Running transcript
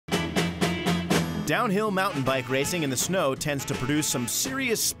Downhill mountain bike racing in the snow tends to produce some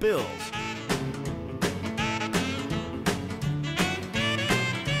serious spills.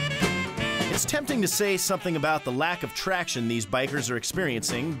 It's tempting to say something about the lack of traction these bikers are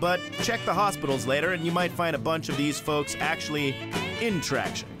experiencing, but check the hospitals later and you might find a bunch of these folks actually in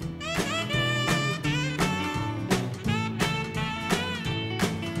traction.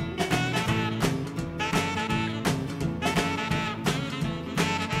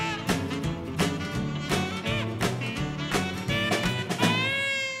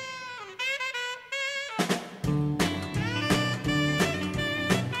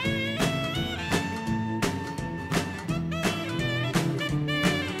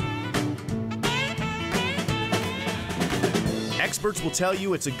 Experts will tell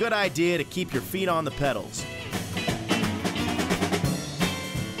you it's a good idea to keep your feet on the pedals.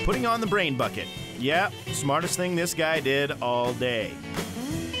 Putting on the brain bucket. Yeah, smartest thing this guy did all day.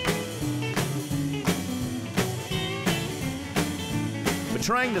 But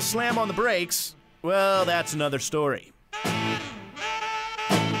trying to slam on the brakes, well, that's another story.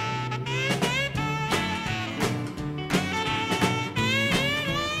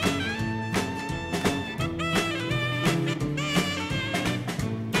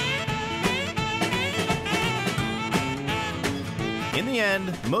 In the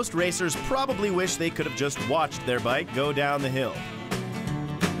end, most racers probably wish they could have just watched their bike go down the hill.